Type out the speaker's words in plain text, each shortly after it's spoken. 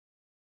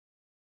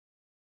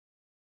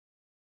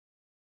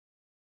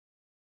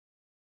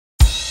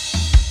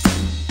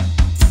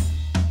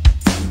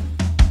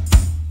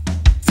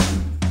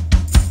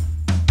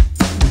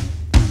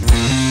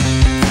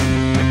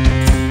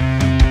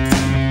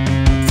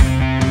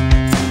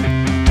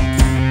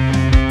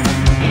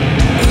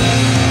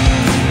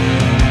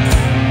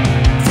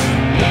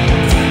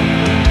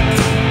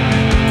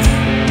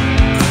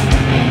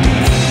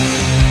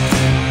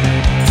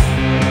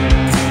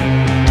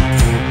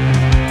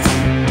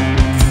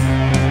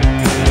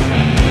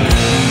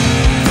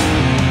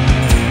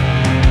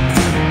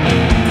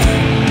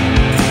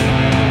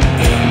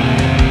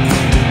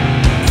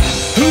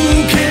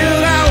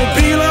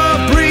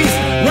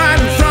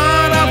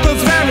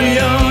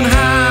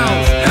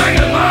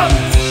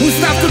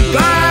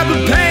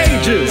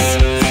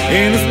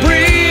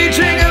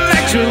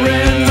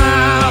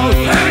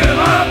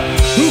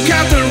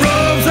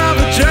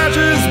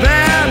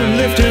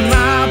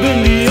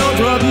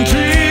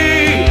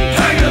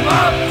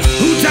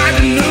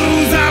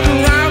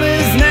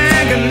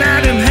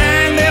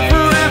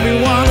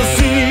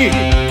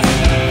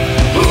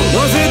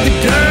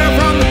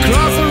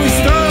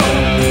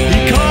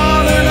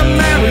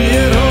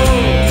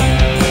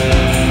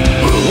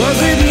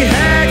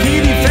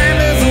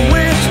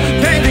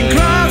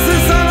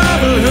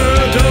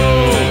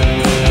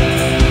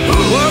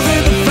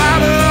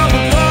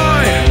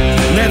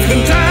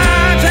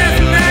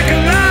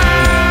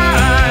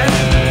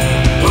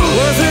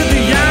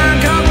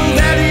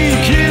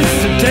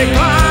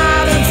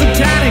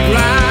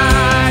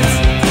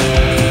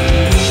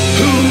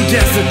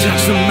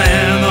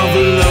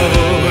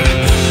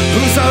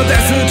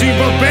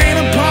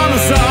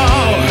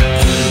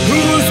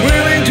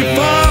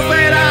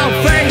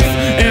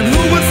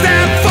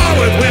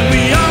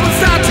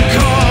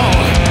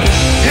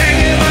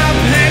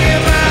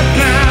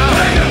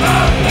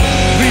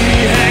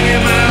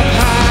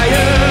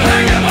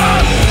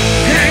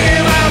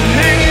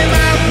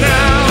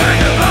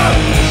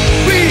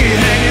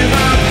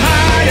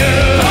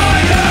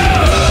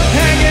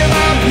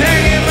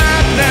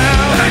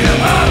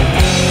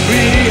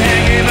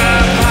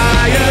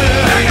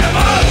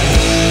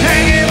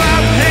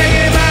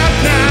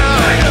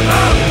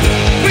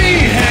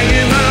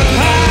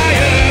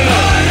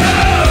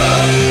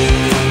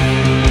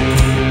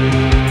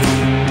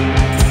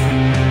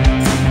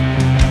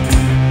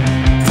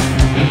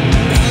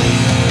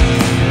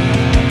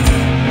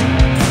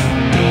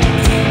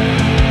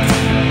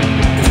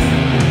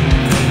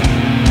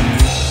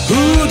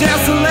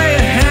us to lay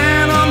a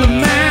hand on the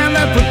man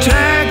that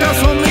protect us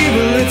from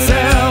evil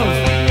itself.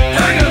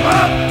 Hang him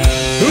up!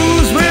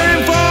 Who's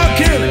willing for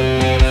killing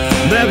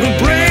that will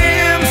bring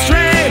him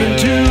straight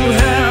into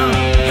hell?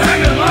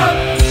 Hang him up!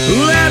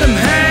 Let him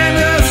hang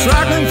us,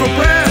 struggling for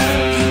breath,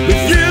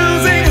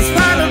 refusing his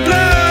final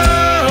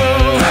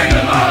blow. Hang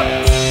him up!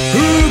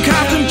 Who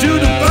cast him to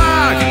the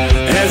bark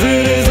as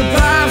it is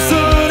above, so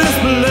it is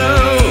below.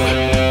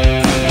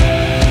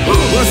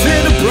 Was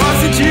it a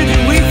prostitute you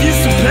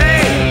refused to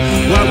pay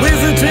while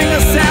visiting a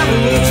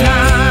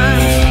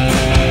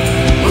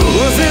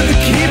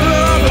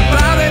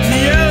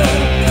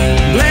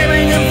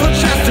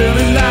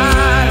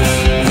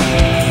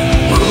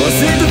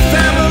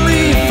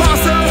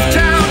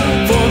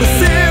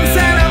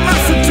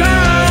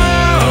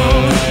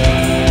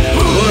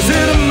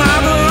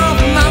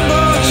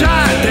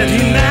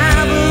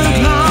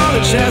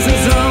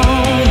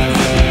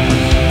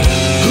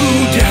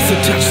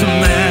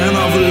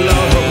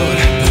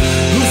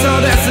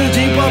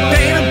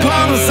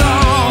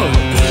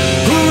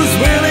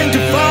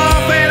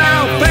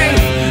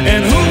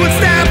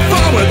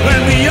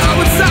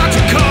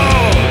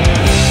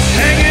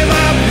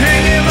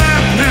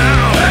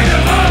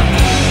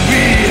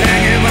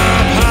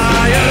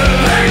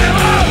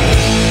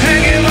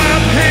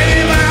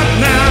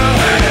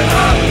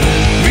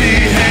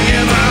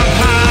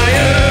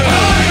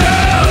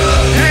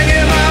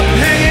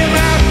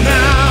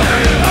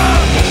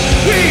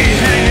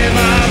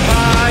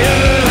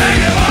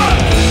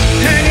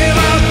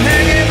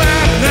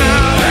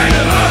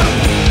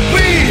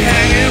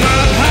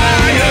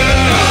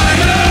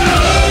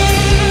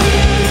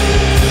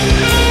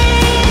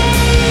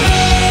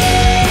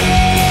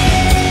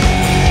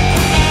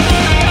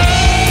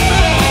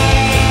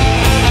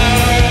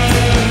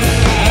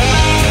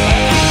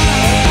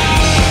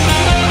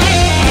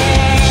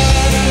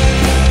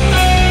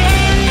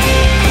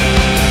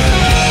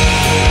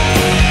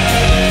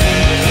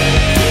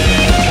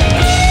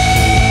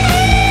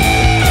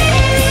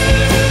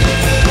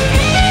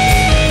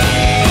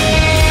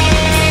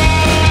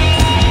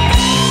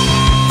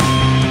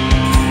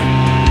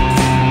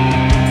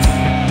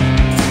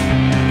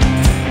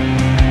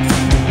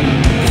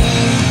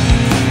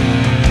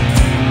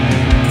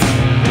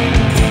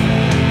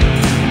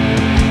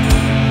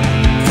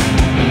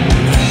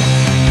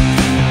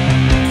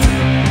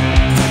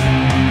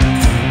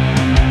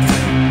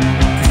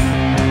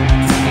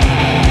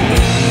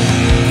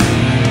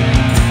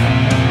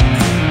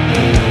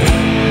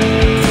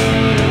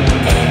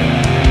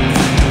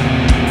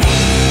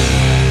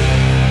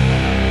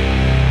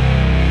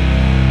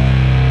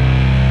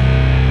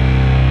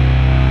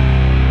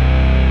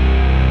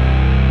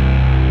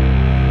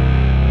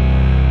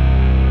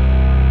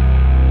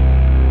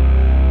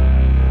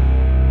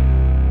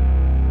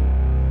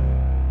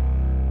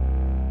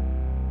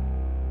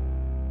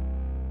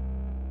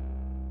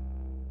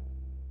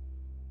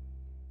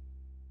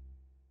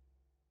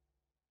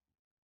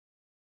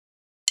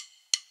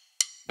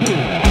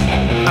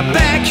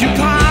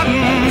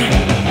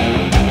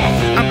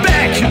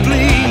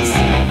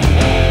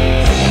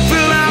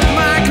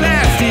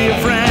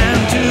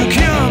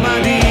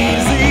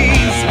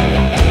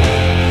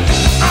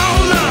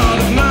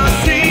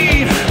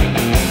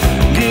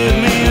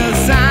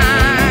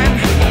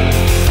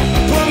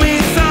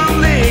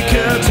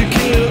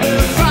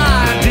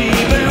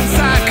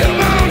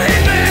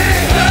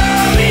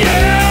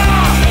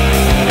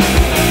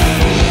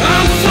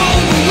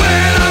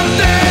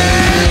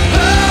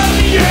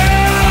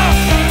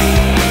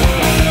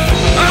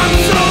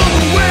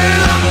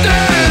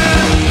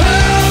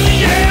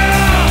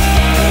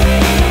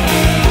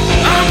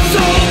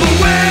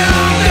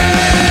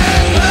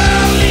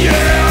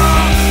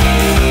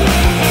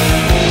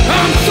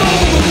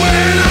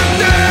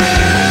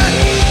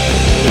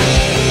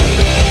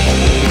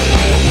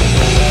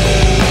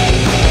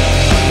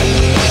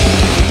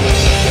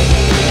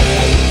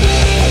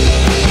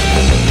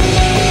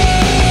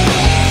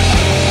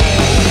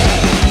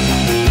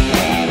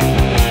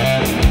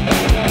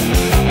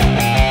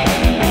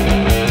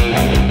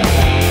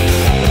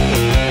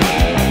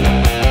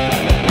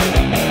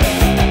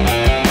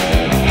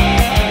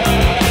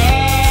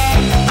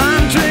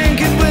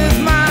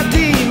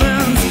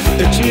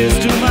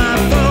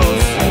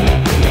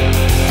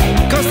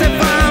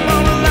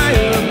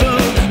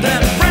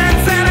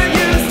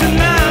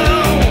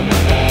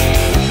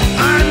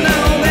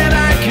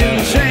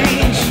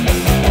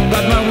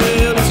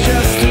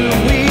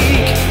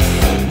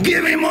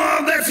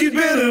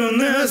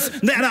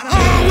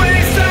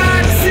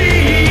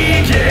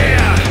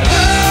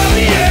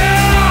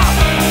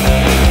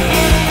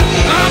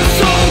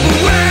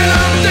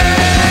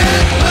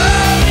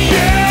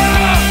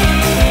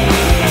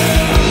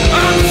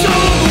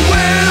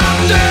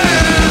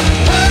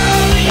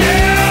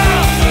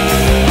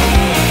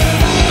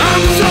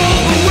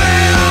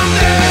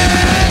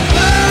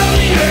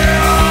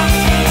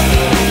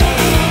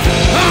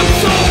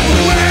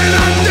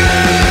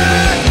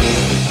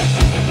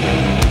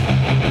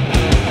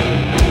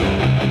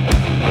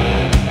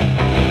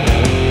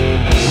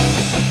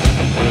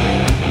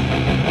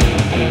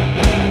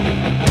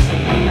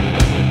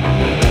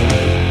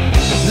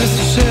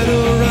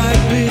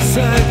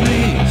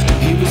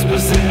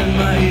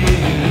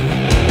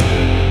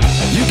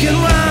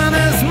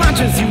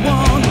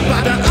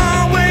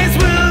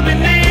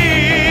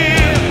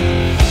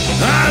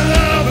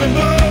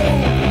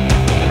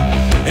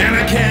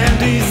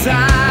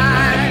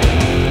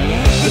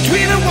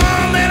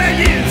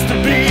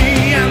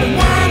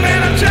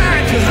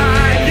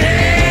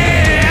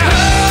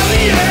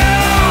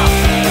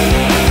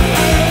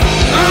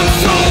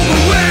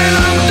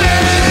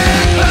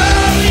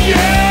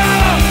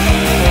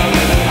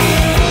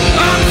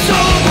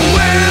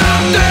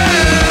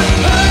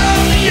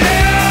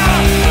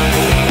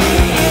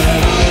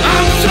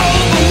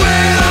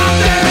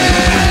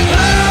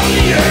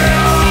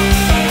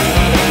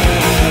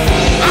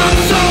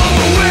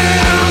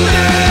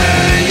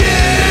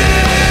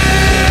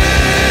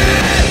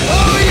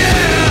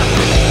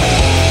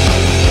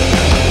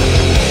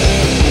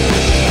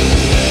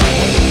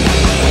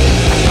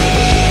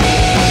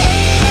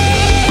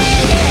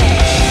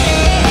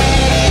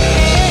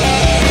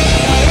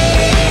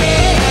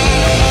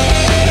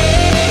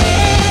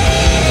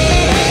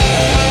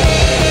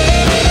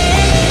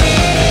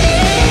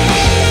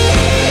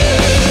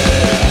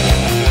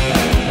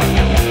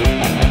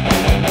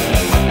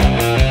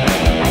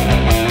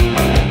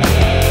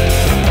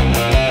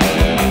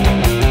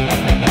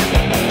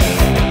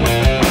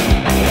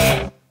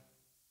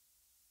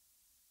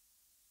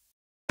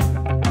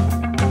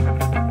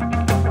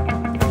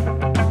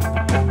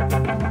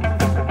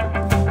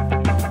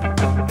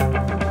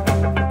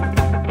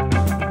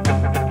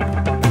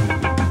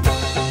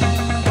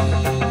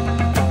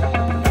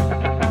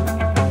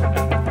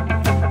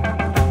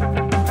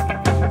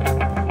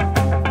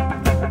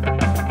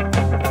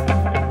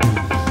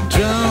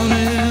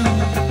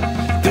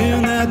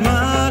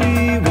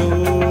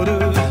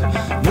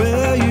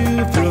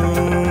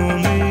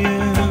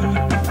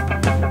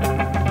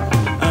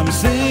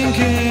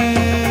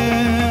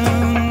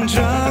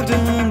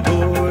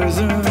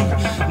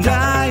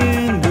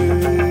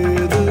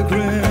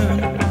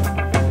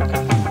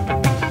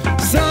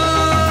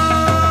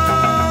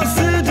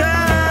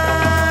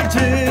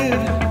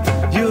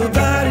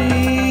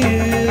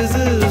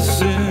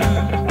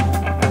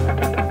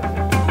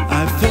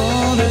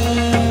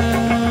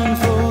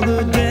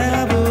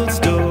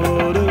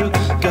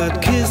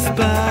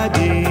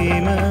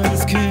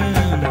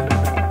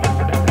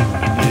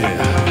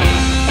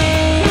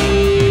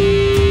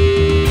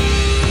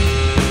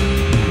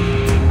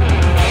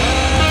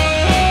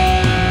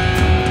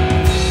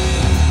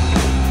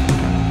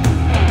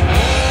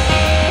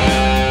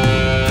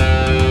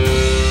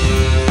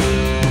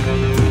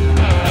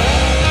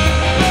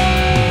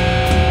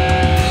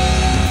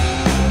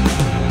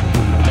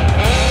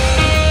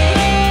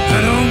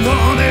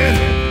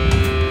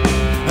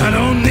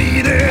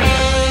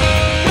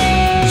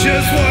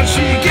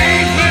she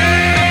gave me.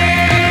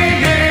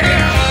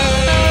 Yeah,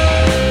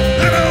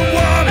 I don't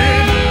want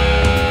it,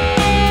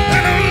 I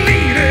don't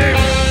need it.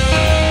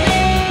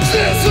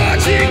 Just what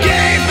she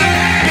gave me.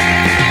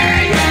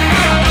 Yeah,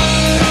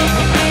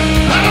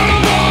 I don't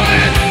want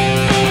it,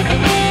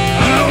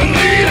 I don't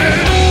need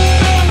it.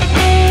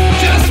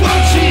 Just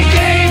what she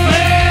gave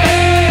me.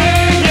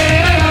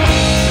 Yeah,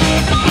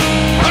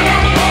 I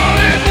don't want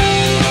it,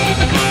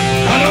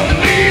 I don't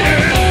need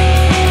it.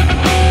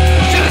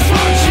 Just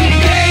what she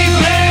gave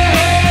me.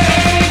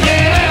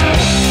 Yeah.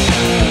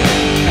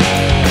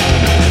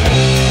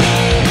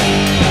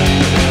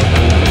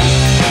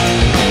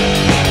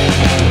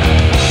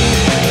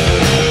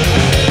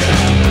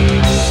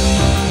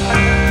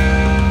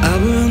 I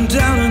went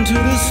down into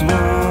the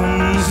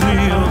swamps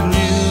near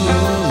New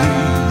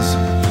Orleans,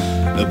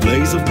 a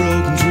place of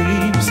broken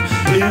dreams.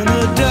 In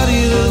a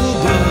dirty little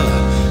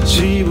bar,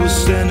 she was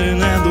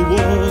standing at the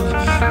wall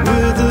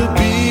with a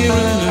beer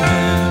in her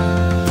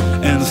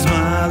hand and a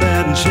smile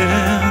that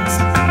enchants.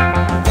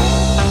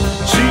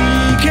 She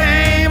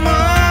came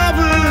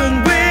over and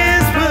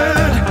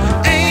whispered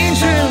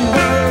ancient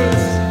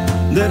words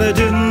that I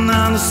didn't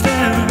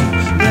understand.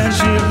 Then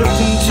she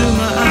looked into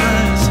my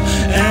eyes,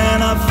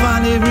 and I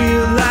finally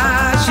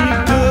realized she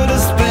put a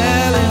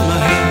spell in my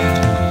head,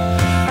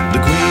 the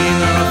queen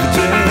of the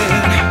dead.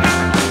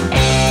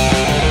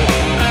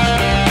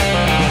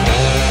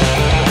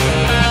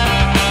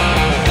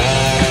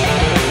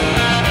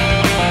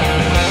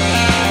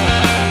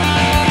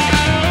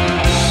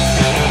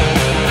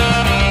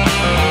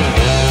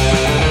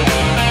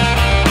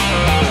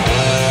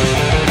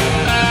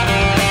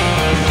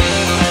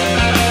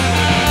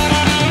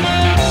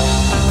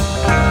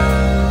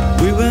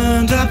 We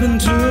went up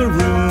into a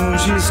room,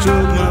 she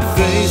stroked my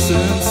face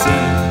and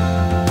said,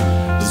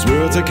 those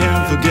words I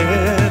can't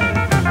forget.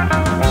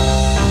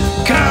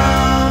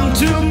 Come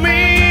to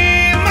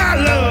me, my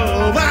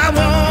love, I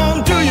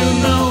won't do you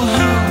no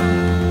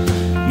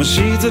harm. My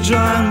sheets are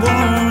dry and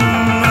warm,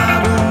 I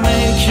will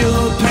make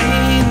your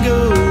pain go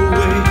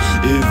away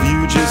if you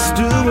just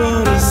do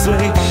what I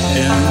say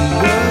and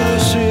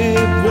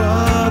worship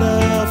what I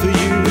offer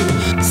you.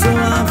 So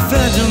I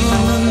fed down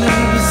on my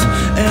knees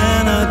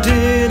and I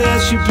did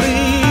as she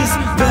pleased,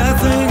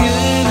 bathing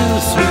in her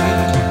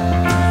sweat,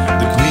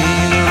 the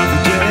queen of the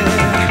dead.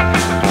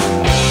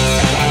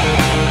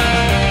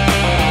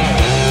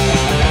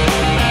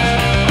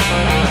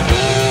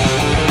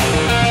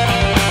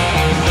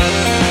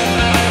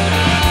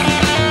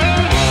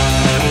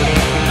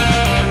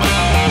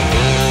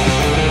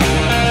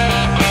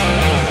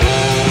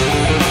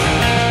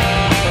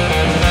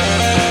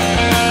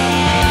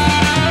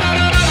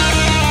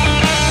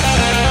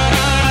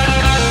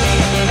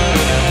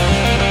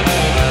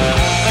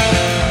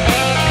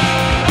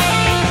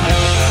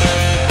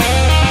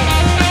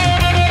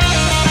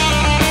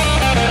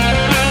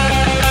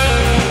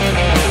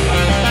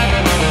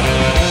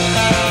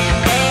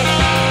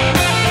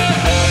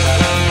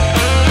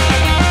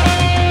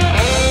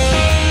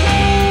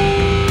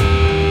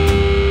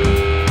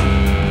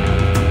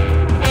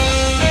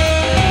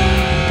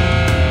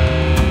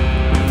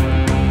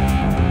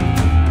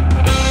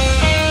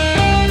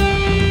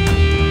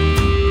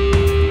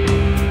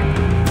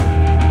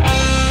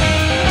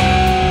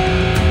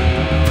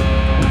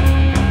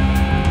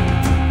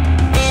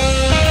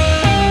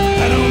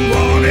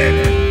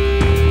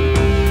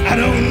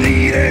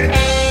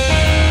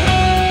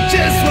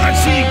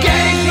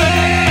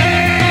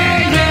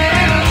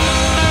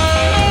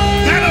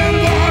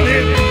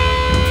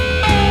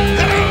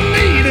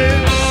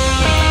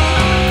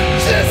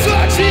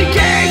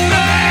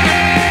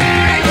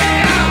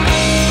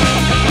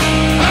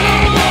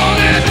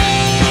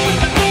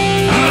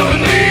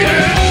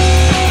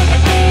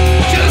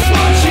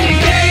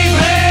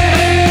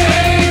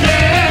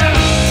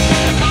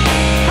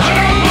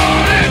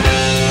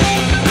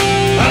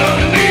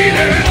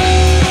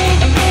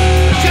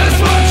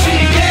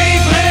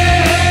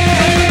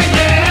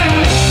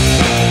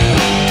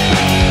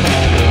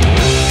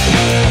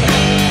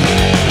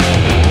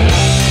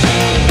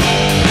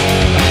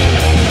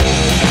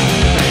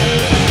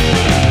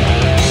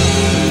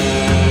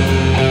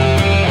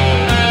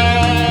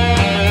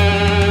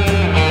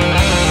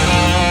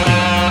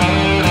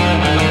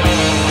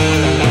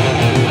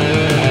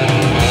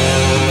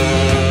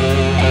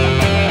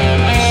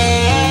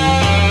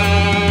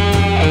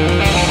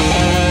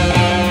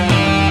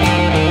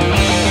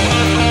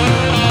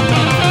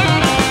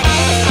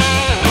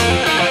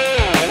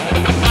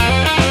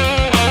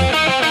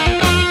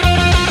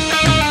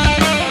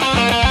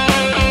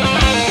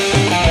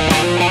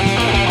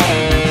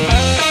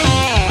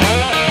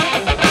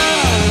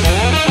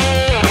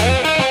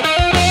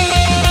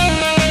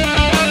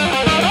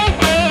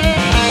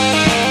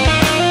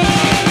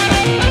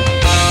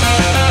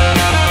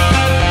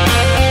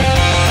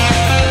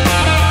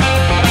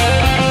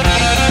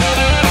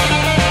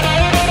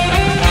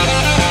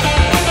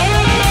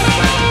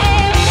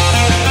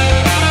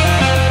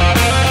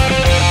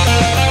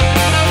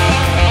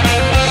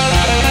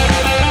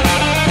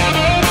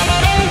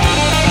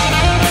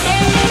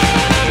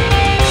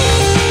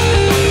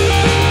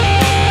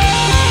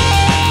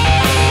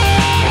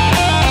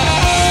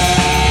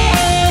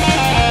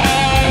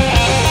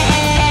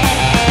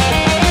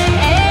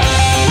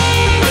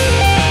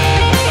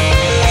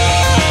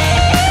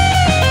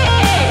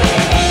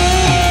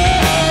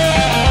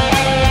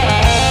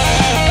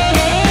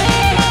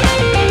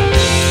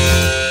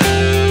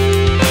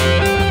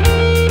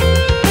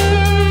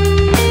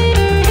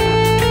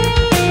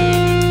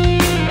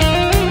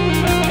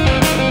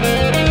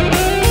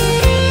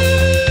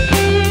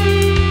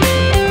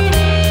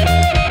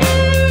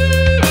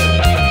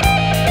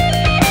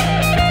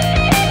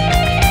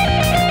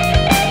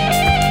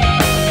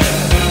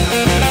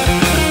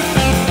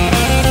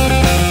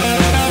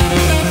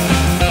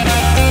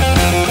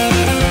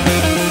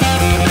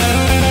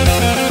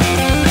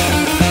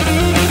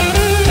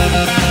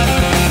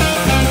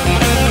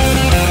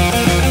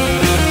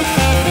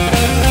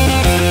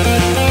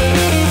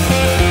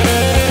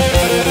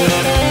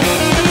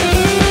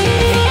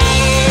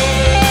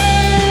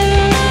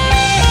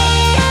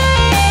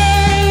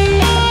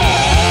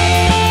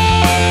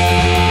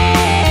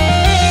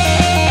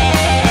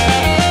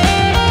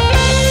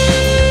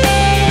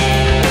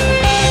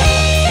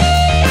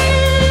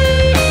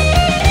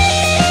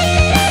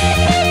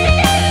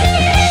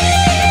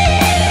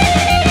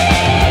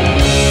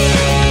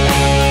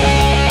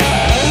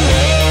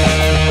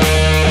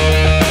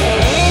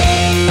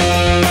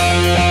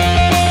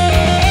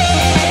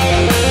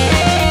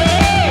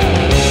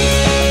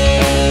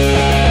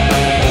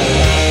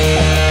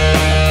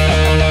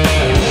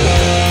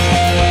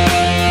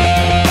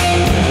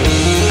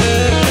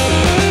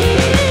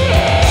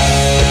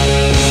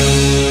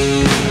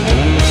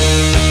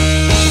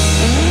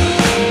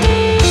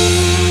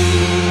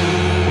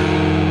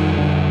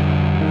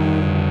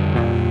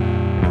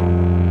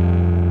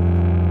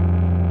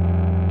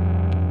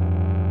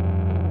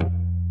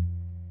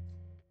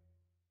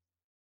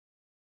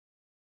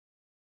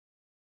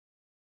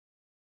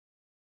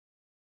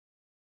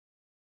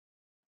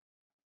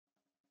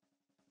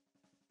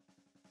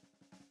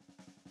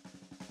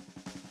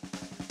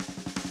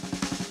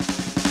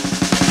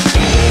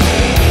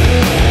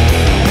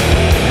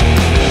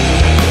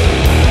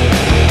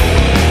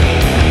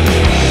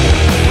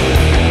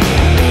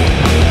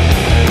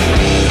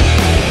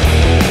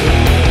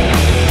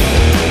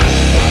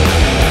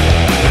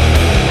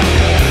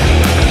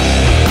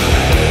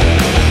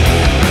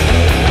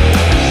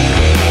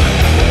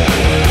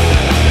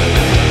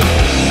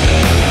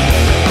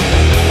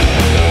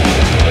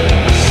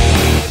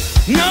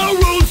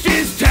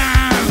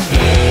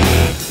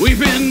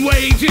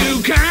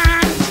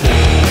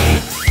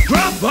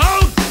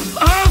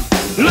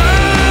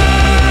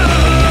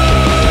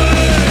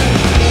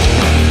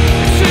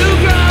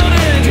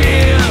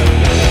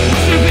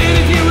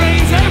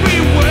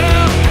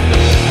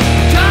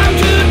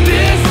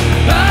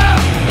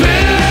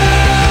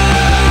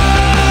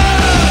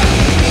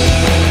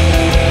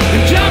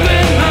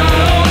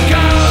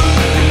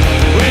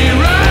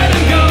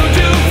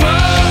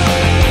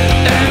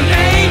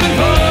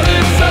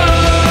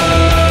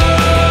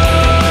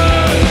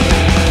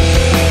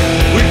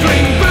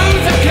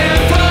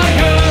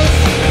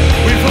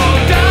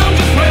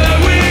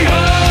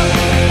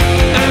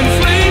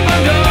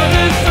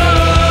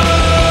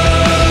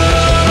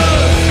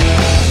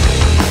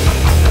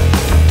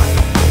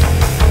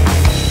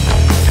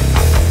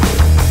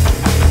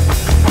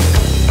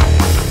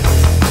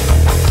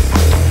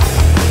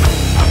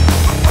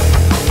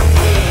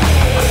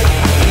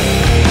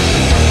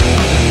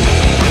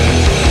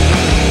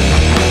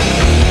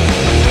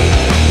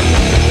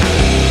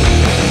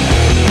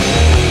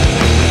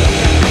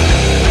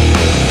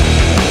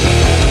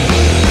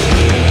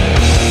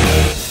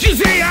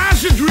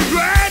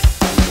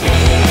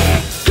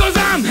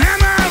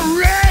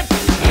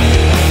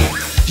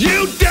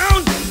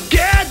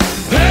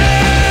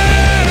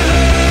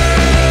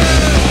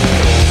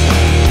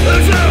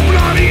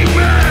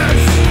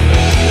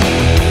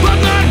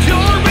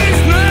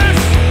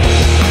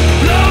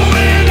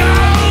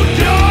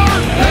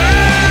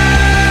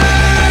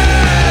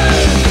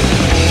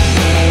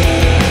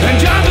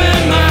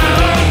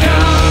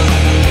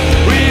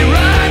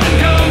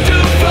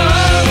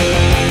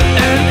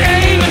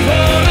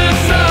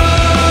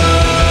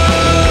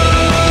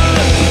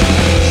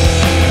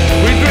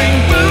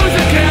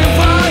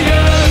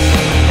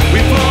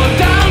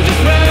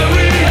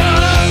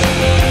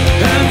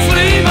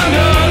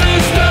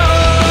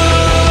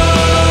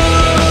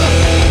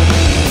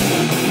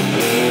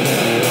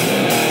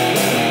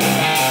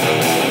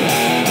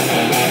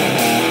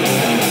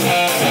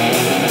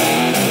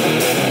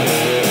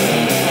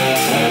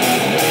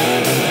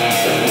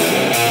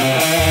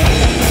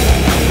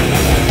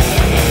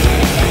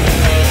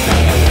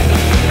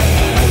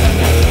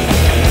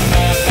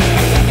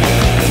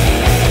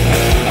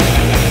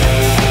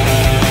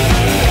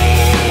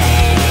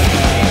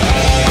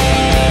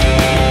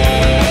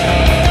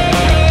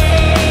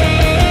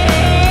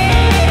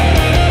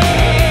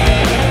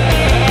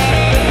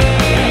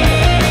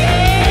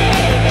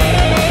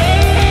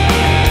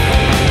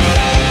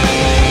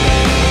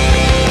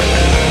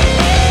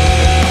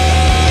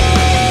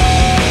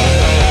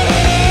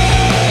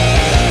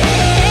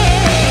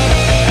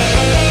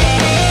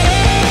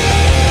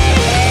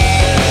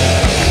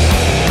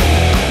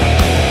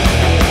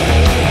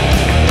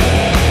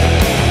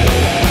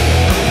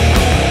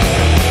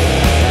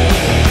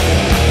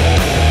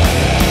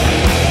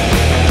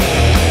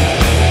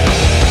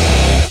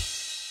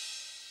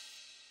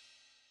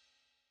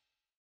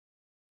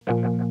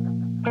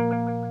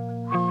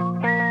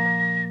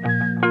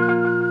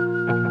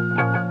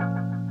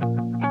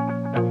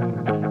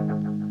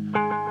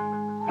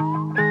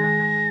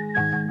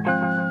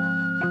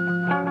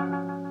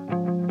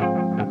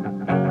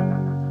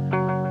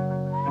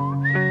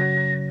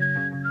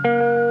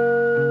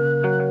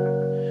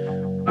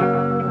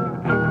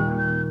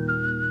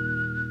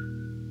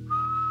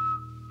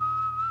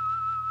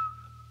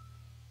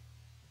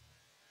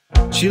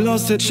 She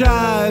lost her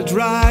child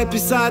right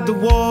beside the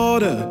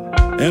water,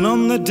 and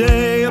on the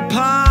day a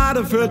part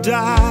of her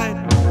died.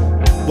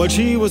 While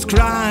she was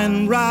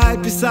crying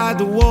right beside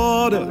the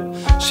water,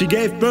 she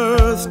gave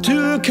birth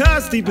to a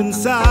curse deep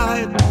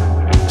inside.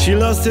 She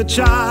lost her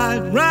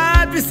child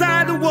right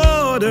beside the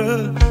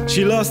water.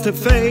 She lost her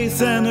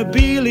faith and her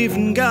belief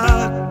in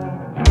God.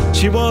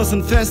 She was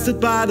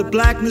infested by the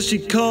blackness she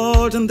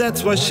called, and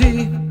that's why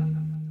she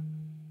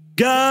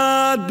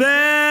got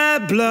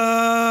bad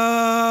blood.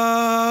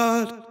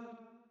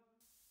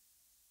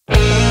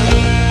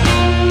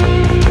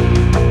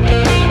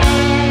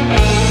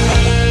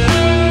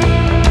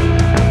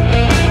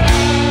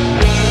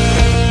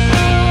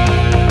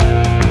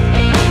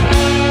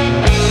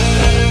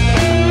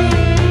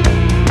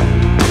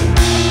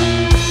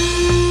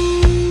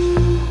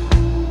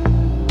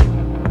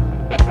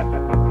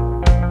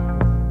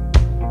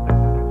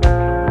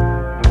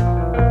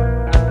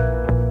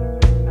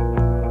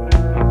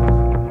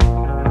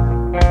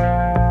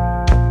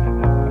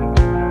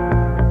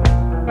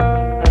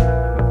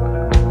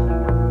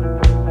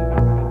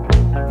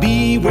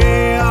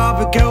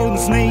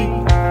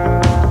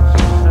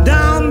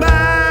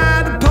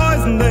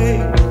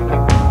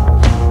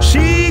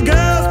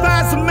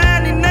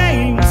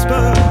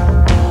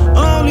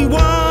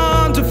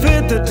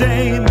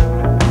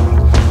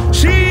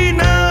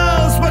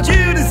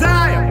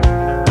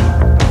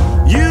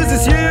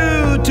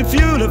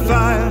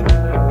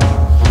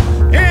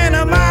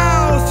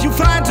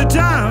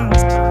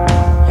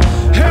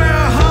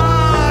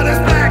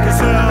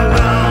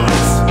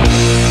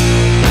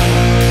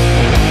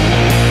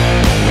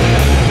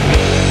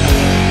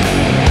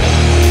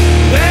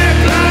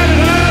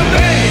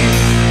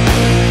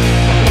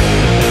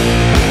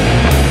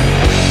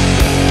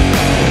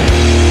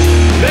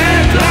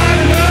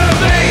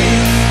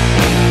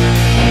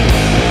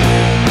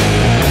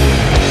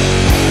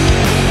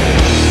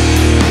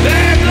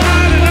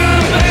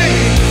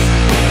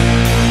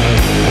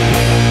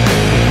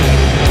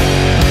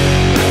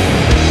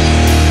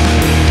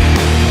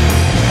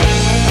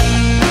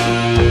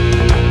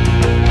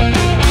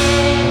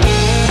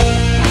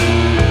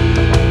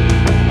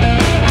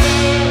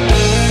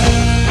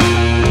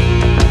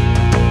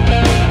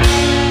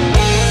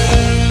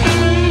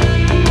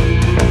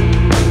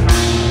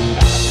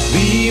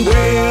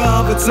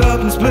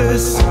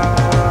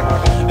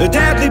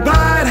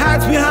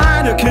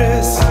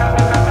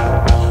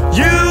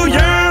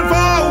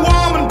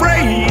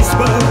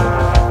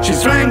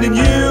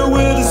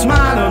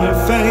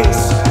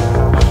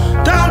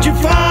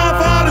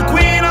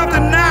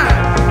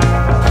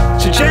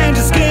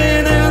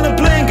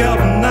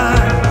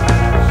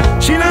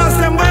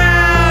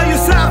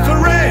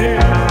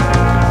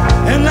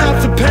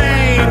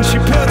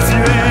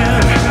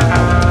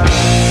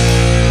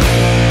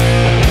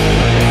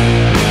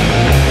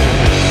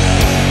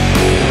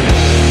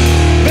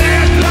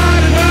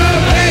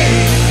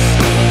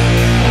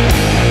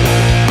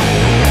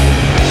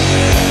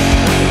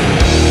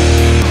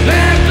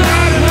 Bad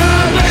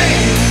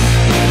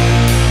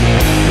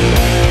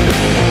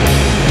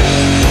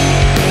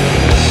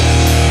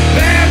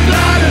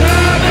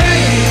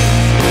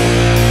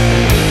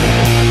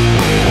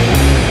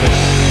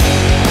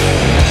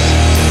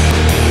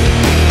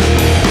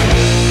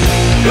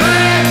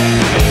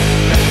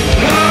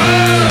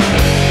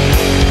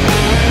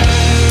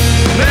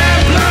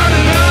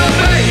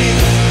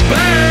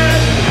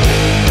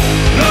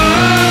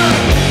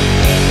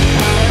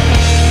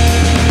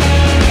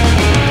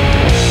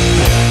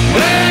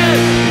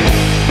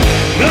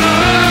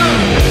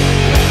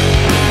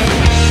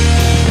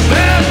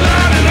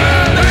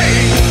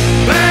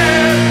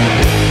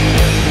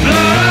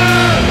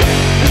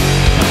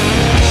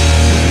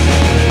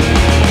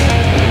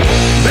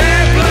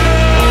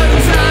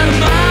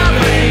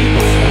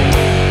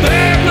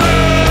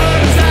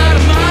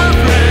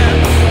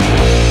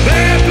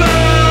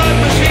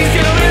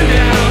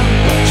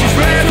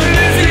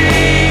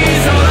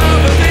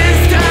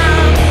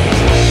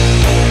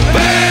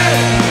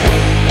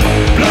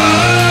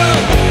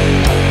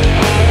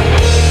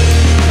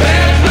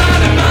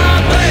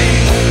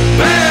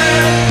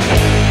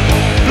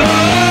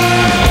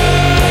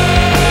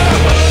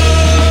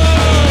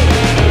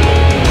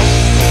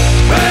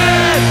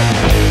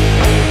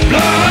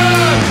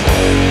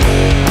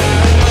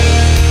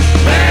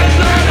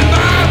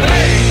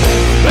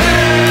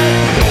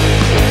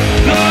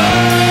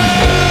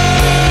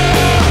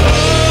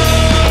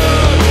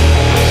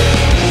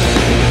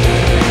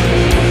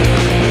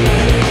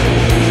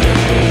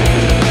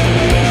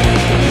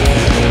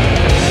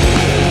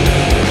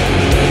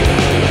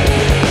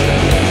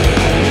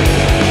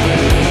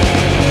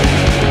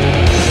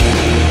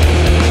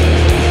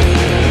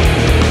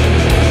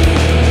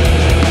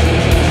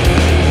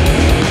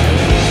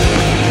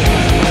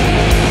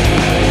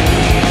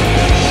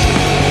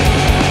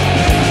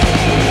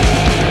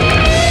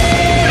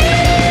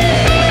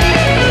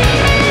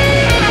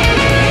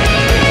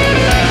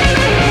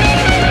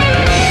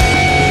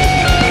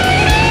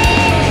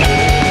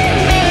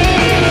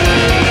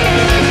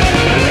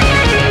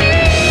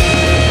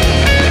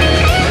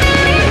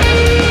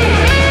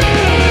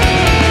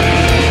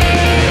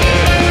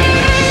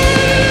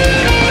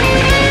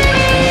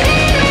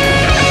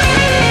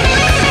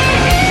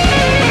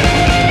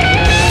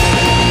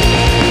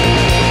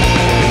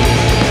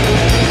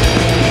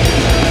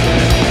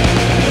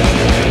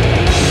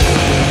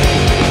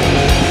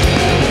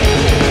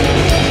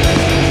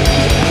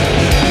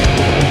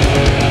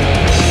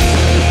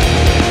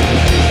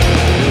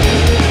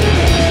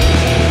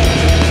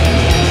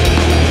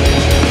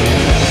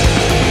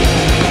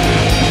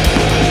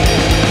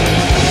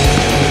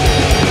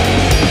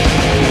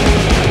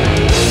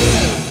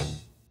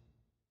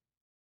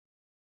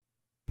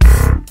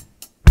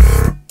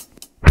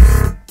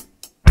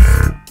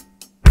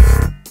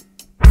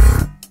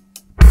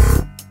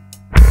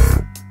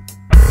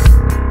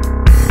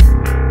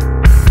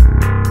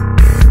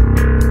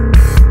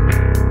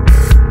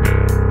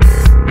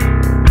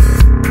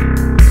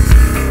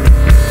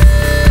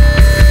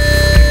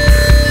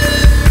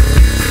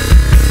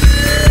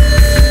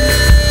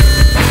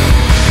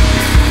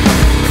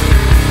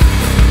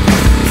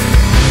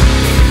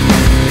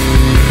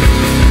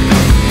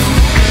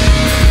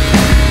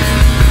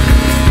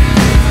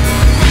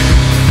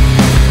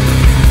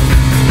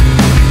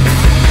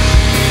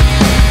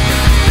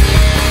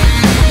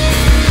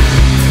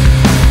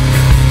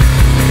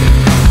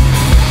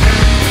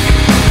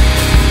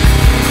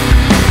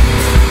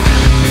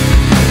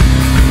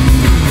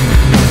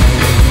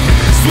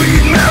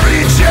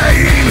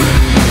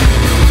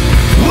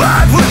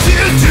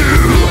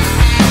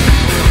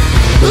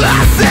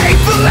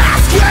Save the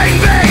last train,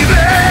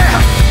 baby,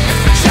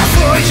 just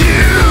for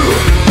you.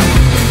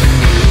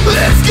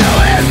 Let's go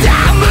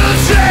down the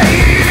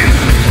train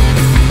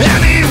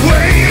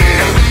anyway.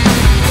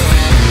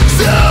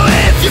 So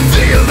if you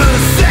feel the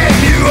same,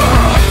 you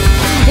are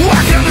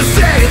welcome to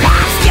say,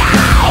 let's go.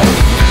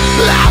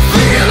 I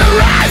feel a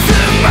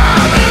rising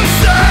moment,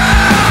 so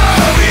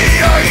the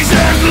eyes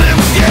and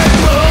lips get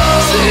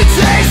low. It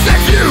tastes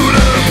like fuel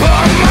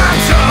upon my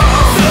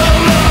tongue. The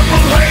love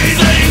of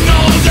hazing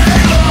all day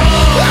long.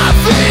 I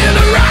feel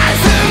a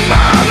rising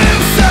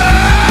moment, so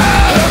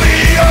the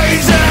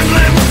eyes and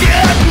lips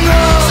get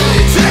low.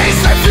 It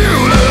tastes like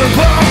fuel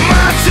upon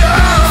my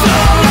tongue. The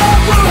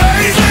love of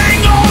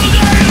hazing all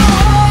day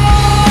long.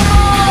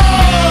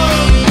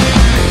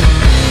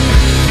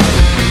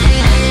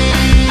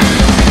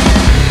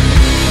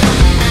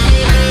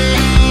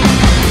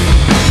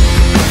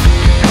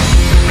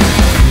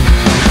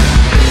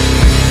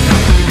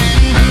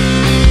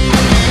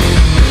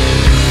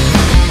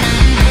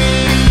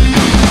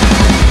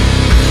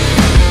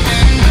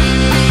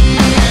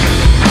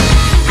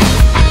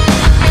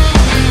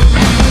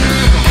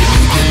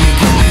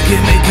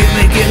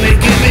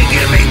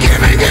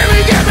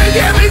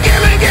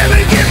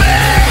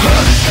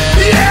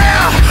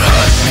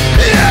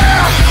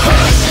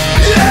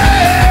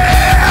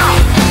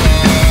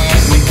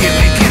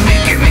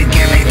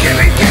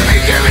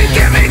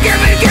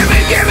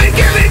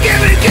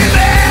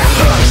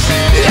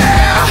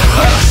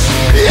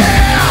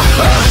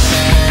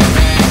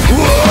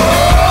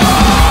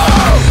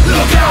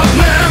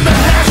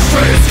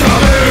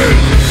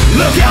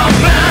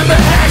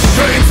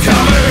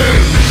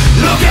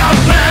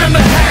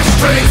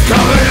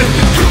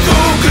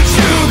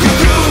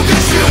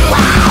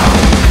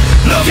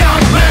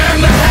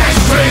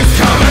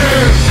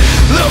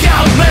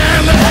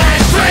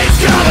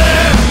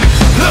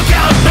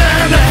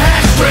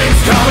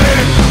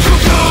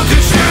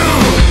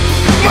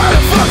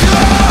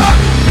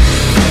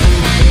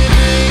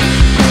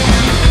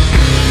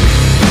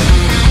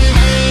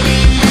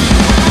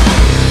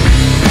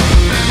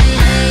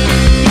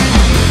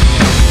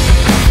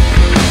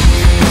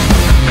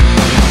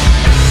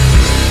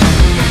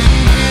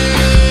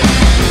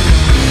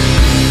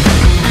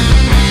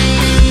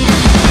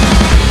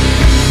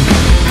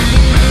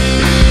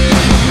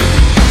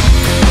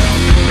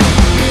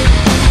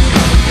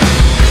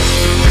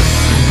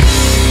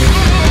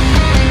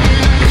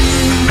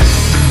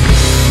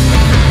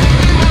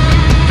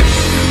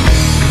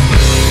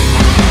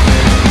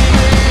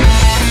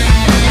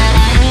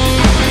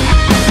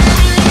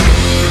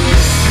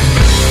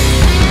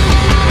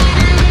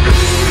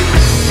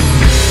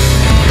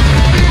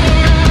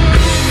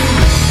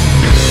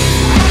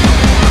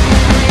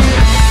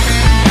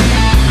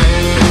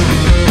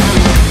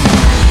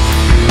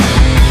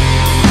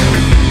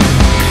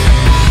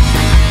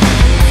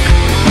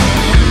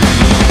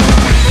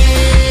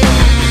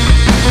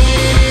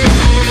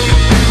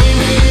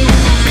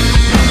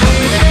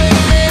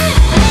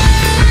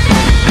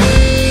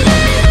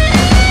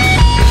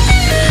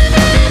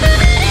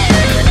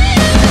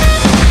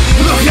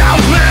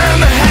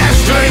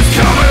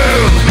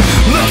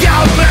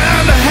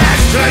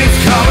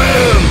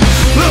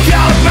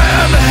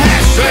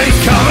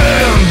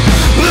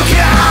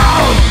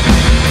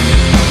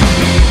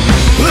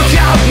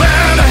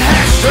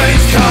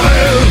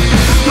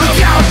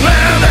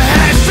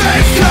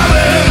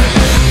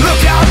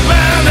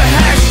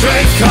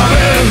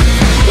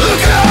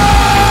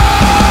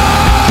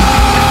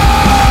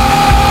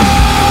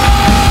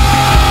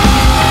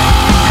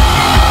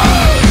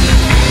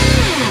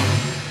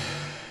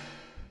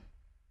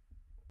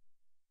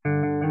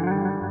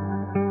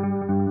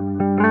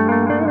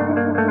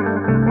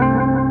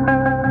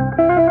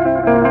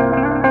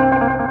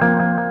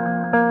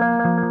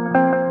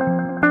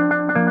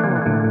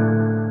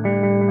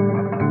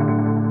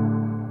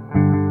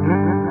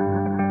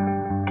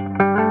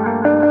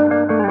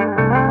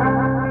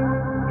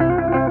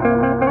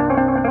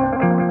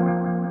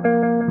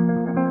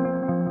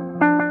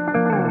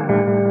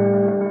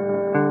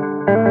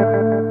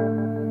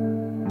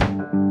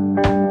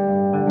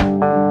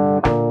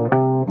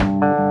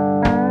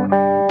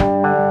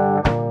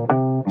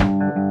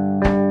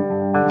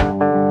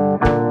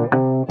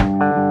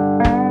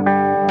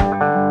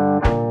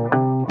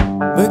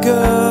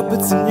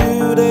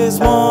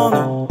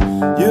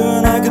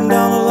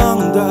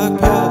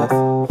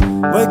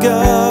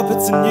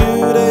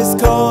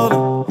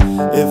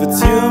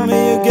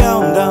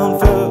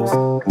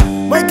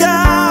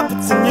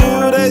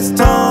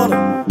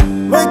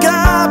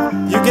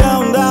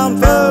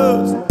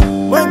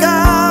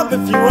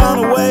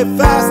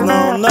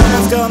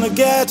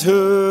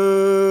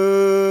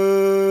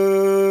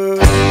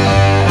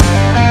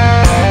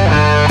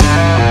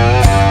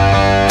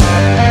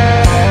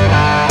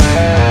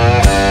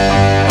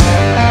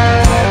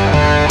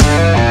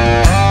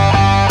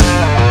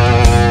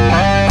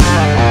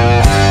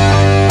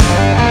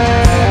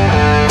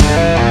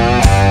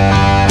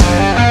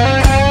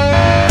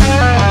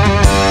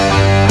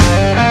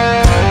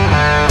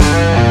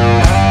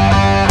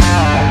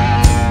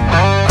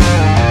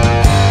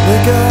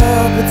 Wake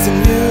up, it's a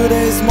new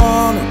day's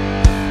morning.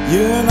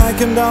 You and I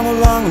come down a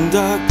long and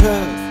dark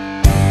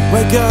path.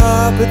 Wake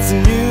up, it's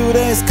a new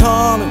day's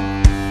calling.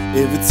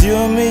 If it's you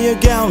and me, you're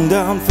going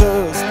down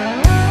first.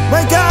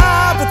 Wake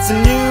up, it's a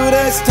new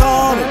day's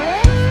dawning.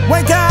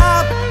 Wake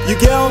up, you're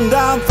going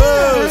down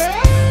first.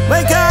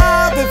 Wake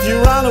up, if you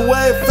run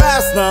away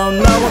fast now,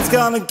 no one's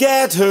gonna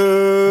get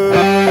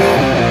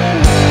hurt.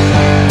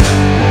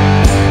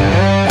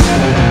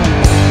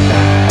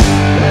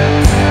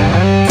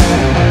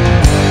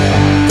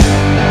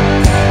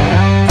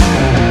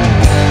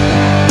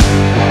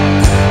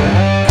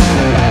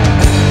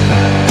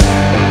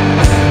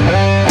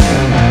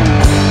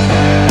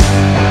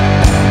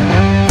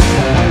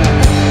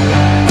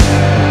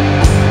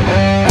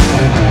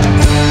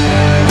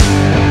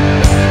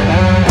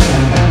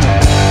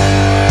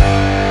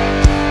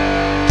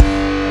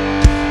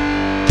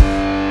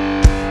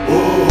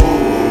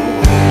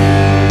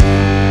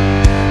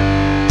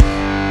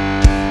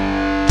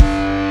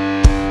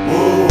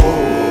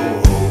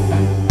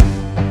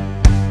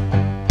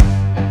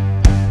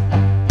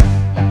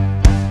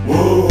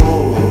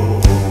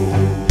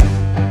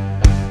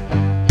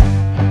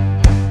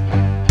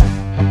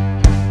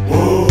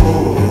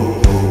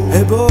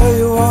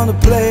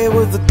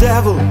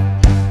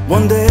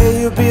 One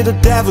day you'll be the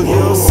devil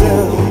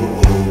yourself.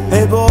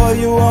 Hey boy,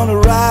 you wanna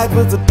ride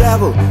with the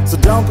devil, so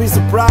don't be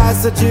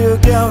surprised that you're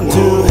going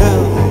to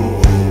hell.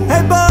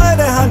 Hey boy,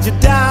 they hunt you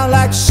down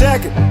like a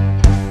shaker.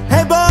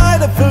 Hey boy,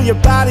 they fill your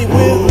body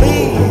with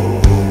lead.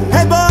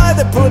 Hey boy,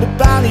 they put a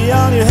bounty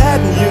on your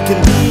head, and you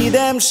can be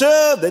damn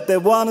sure that they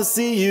wanna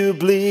see you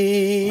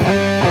bleed.